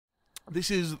This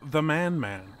is The Man,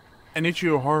 an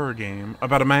itch.io horror game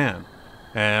about a man.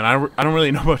 And I don't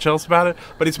really know much else about it,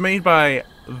 but it's made by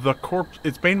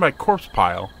Corpse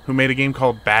Pile, who made a game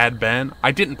called Bad Ben.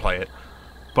 I didn't play it,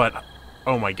 but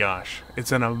oh my gosh,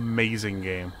 it's an amazing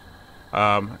game.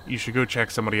 You should go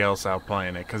check somebody else out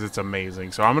playing it, because it's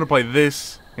amazing. So I'm going to play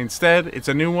this instead. It's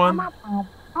a new one,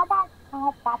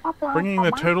 bringing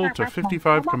the total to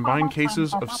 55 combined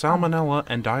cases of salmonella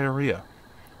and diarrhea.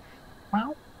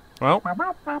 Well,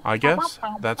 I guess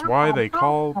that's why they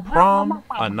call prom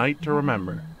a night to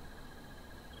remember.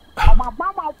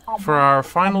 For our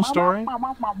final story,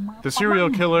 the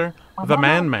serial killer, the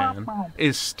Man,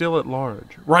 is still at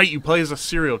large. Right, you play as a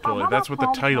serial killer, that's what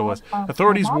the title was.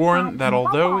 Authorities warn that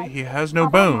although he has no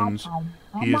bones,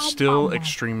 he is still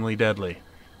extremely deadly.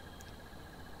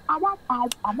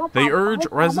 They urge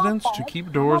residents to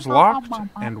keep doors locked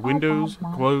and windows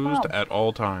closed at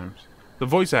all times. The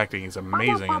voice acting is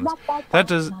amazing. That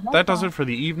does it for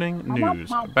the evening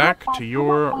news. Back to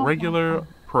your regular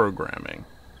programming.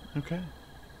 Okay.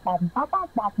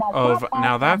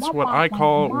 Now that's what I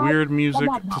call Weird Music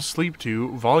to Sleep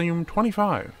To, Volume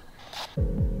 25.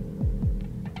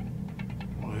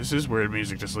 Well, this is Weird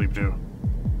Music to Sleep To.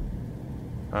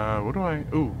 What do I...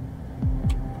 Ooh.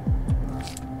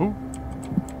 Ooh.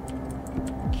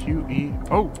 Q-E...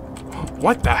 Oh!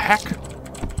 What the heck?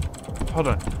 Hold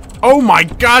on. Oh my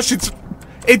gosh, it's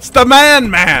the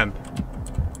Man!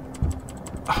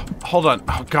 Oh, hold on.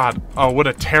 Oh god. Oh, what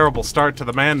a terrible start to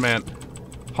the Man.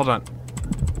 Hold on.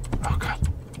 Oh god.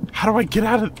 How do I get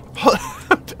out of...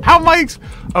 How am I...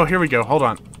 Oh, here we go. Hold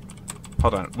on.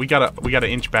 Hold on. We gotta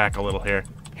inch back a little here.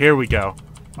 Here we go.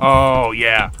 Oh,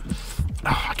 yeah.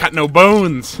 Oh, I got no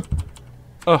bones.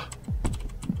 Oh.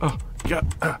 God.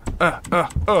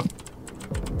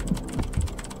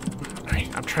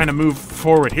 I'm trying to move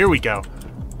forward. Here we go.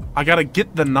 I gotta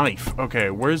get the knife. Okay,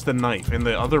 where's the knife? In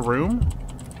the other room?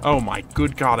 Oh my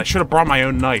good god, I should have brought my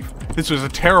own knife. This was a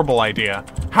terrible idea.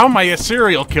 How am I a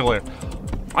serial killer?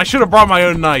 I should have brought my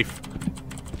own knife.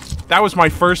 That was my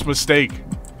first mistake.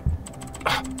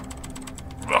 Oh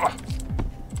god.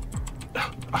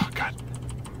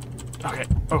 Okay.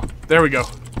 Oh, there we go.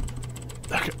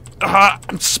 Okay.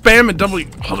 I'm spamming W.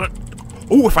 Hold on.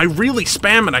 Oh, if I really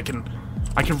spam it, I can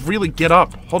really get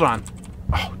up. Hold on.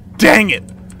 Oh, dang it.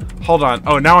 Hold on.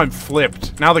 Oh, now I'm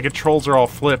flipped. Now the controls are all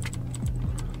flipped.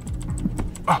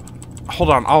 Oh,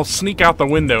 hold on. I'll sneak out the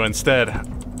window instead.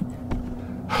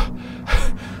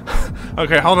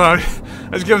 Okay, hold on. I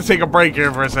was gonna take a break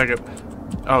here for a second.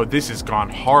 Oh, this has gone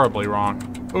horribly wrong.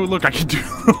 Oh, look, I can do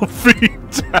little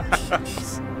feet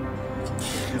taps.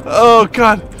 Oh,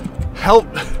 God. Help.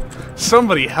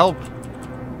 Somebody help.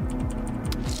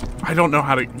 I don't know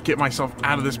how to get myself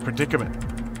out of this predicament.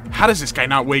 How does this guy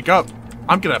not wake up?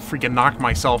 I'm gonna freaking knock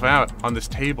myself out on this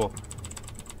table.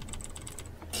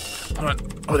 Hold on.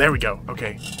 Oh, there we go.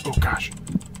 Okay. Oh, gosh.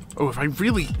 Oh, if I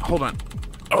really... Hold on.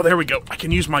 Oh, there we go. I can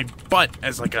use my butt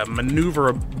as like a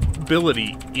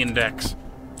maneuverability index.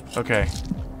 Okay.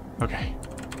 Okay.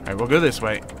 Alright, we'll go this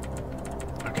way.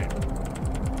 Okay.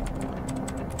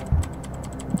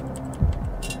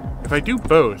 If I do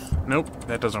both... Nope,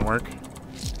 that doesn't work.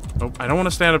 Oh, I don't want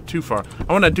to stand up too far.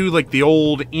 I want to do like the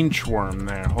old inchworm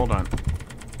there. Hold on.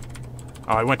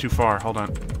 Oh, I went too far. Hold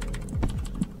on.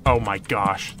 Oh my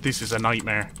gosh. This is a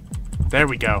nightmare. There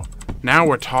we go. Now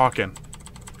we're talking.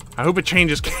 I hope it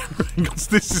changes camera angles.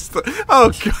 This is the...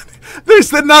 Oh god. There's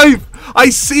the knife!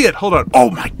 I see it! Hold on. Oh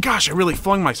my gosh, I really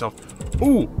flung myself.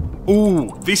 Ooh.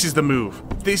 Ooh. This is the move.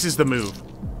 This is the move.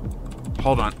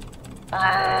 Hold on.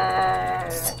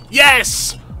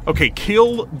 Yes! Okay,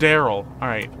 kill Daryl.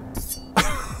 Alright.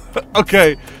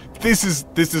 Okay, this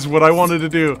is what I wanted to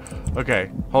do.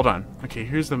 Okay, hold on. Okay,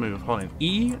 here's the move. Hold on.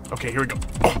 E. Okay, here we go.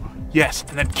 Oh, yes,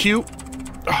 and then Q.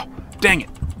 Oh, dang it!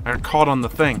 I got caught on the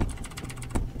thing.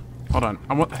 Hold on.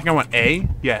 I think I want A.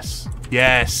 Yes.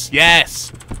 Yes.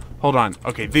 Yes. Hold on.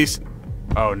 Okay, this.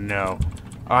 Oh no.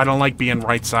 I don't like being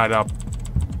right side up.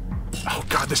 Oh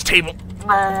god, this table.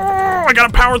 I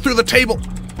gotta power through the table.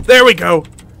 There we go.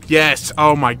 Yes.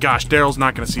 Oh my gosh, Daryl's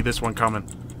not gonna see this one coming.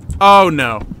 Oh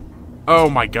no.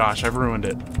 Oh my gosh, I've ruined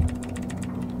it.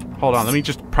 Hold on, let me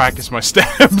just practice my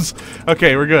stabs.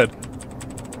 Okay, we're good.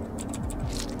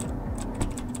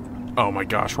 Oh my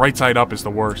gosh, right side up is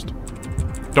the worst.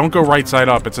 Don't go right side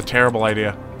up, it's a terrible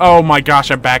idea. Oh my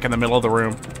gosh, I'm back in the middle of the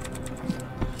room.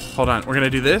 Hold on, we're gonna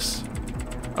do this.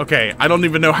 Okay, I don't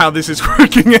even know how this is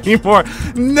working anymore.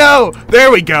 No!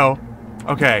 There we go.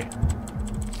 Okay.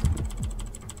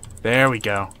 There we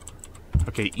go.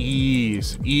 Okay,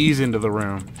 ease. Ease into the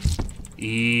room.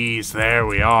 Ease. There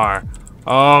we are.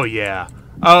 Oh, yeah.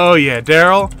 Oh, yeah.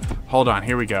 Daryl, Hold on,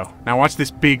 here we go. Now watch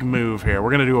this big move here.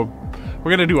 We're gonna do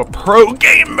a pro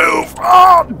game move.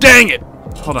 Oh, dang it!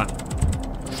 Hold on.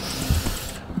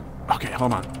 Okay,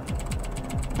 hold on.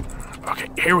 Okay,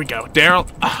 here we go. Daryl.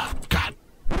 Oh, God.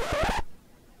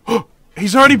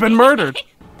 He's already been murdered.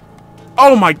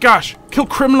 Oh my gosh. Kill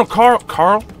criminal Carl.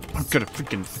 Carl? I'm gonna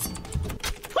freaking...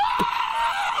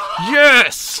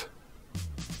 Yes!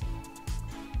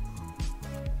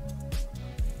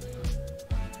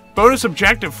 Bonus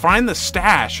objective, find the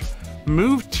stash.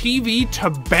 Move TV to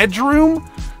bedroom.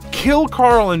 Kill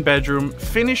Carl in bedroom.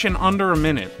 Finish in under a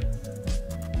minute.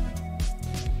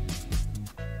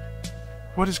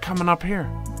 What is coming up here?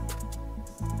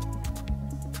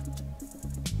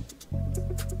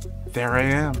 There I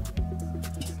am.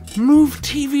 Move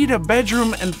TV to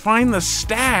bedroom and find the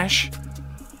stash.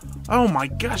 Oh my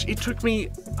gosh, it took me...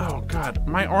 Oh god,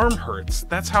 my arm hurts.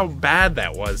 That's how bad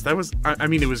that was. That was... I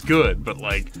mean, it was good, but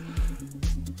like...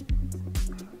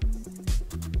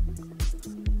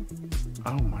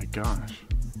 Oh my gosh.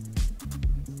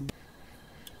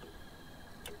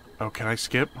 Oh, can I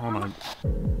skip? Hold on.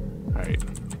 Alright,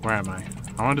 where am I?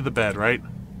 I'm under the bed, right?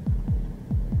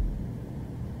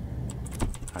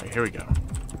 Alright, here we go.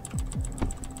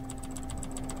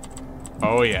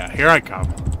 Oh yeah, here I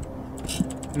come.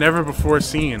 Never before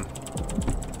seen.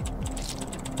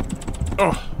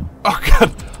 Oh, oh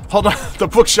god, hold on, the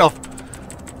bookshelf.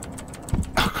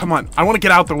 Oh, come on, I want to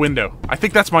get out the window. I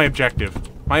think that's my objective.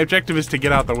 My objective is to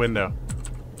get out the window.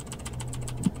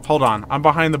 Hold on, I'm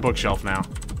behind the bookshelf now.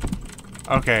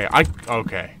 Okay,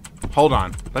 okay. Hold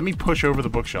on, let me push over the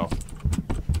bookshelf.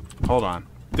 Hold on,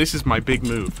 this is my big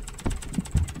move.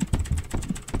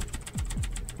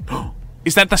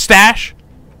 Is that the stash?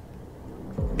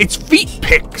 It's feet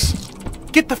picks!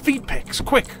 Get the feet picks,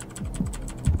 quick!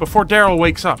 Before Daryl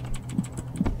wakes up.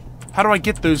 How do I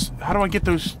get those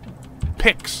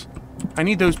picks? I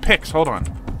need those picks, hold on.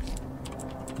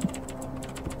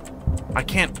 I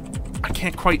can't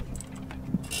quite...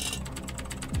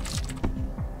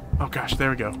 Oh gosh,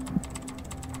 there we go.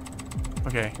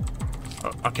 Okay.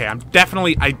 Okay, I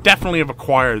definitely have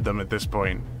acquired them at this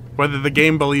point. Whether the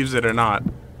game believes it or not.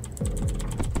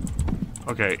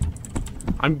 Okay.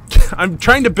 I'm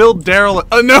trying to build Daryl.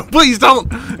 Oh no, please don't!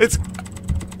 It's...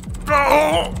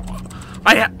 Oh!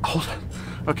 Hold on.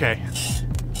 Okay.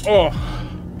 Oh.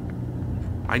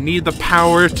 I need the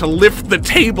power to lift the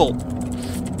table.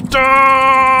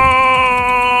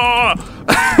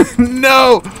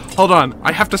 No! Hold on.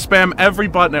 I have to spam every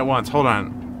button at once. Hold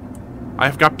on.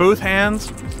 I've got both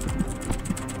hands.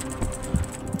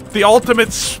 The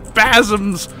ultimate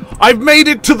spasms. I've made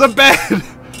it to the bed.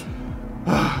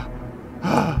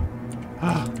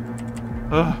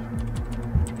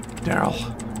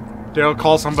 Daryl,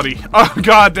 call somebody. Oh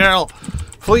god, Daryl.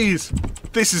 Please.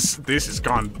 This is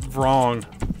gone wrong.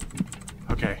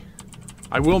 Okay.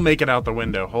 I will make it out the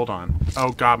window. Hold on.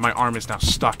 Oh god, my arm is now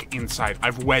stuck inside.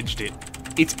 I've wedged it.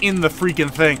 It's in the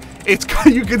freaking thing. It's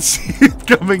you can see it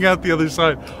coming out the other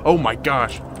side. Oh my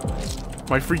gosh.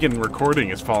 My freaking recording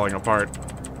is falling apart.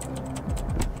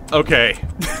 Okay.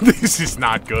 This is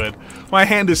not good. My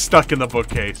hand is stuck in the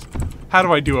bookcase. How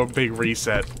do I do a big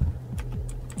reset?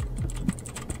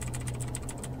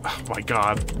 Oh my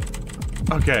god.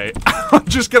 Okay. I'm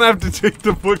just gonna have to take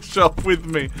the bookshelf with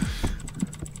me.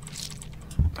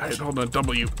 Alright, hold on.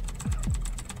 W.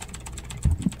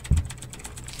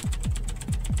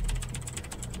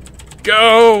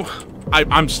 Go!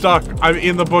 I'm stuck. I'm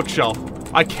in the bookshelf.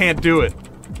 I can't do it.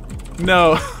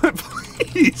 No.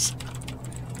 Please.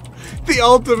 The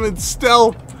ultimate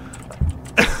stealth.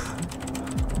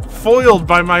 Foiled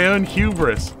by my own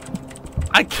hubris.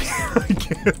 I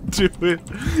can't do it.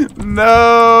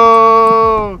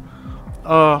 No.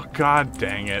 Oh god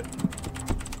dang it.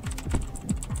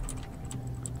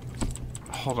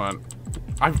 Hold on.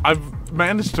 I've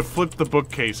managed to flip the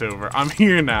bookcase over. I'm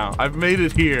here now. I've made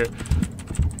it here.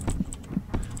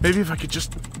 Maybe if I could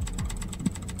just...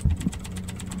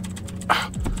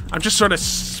 I'm just sort of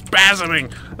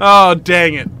spasming. Oh,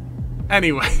 dang it.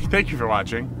 Anyway, thank you for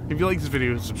watching. If you like this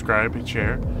video, subscribe and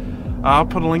share. I'll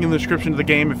put a link in the description to the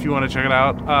game if you want to check it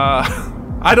out.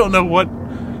 I don't know what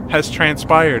has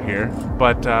transpired here,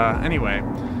 but anyway,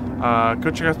 go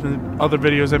check out the other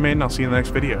videos I made, and I'll see you in the next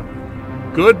video.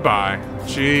 Goodbye.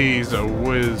 Jeez, a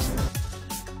whiz.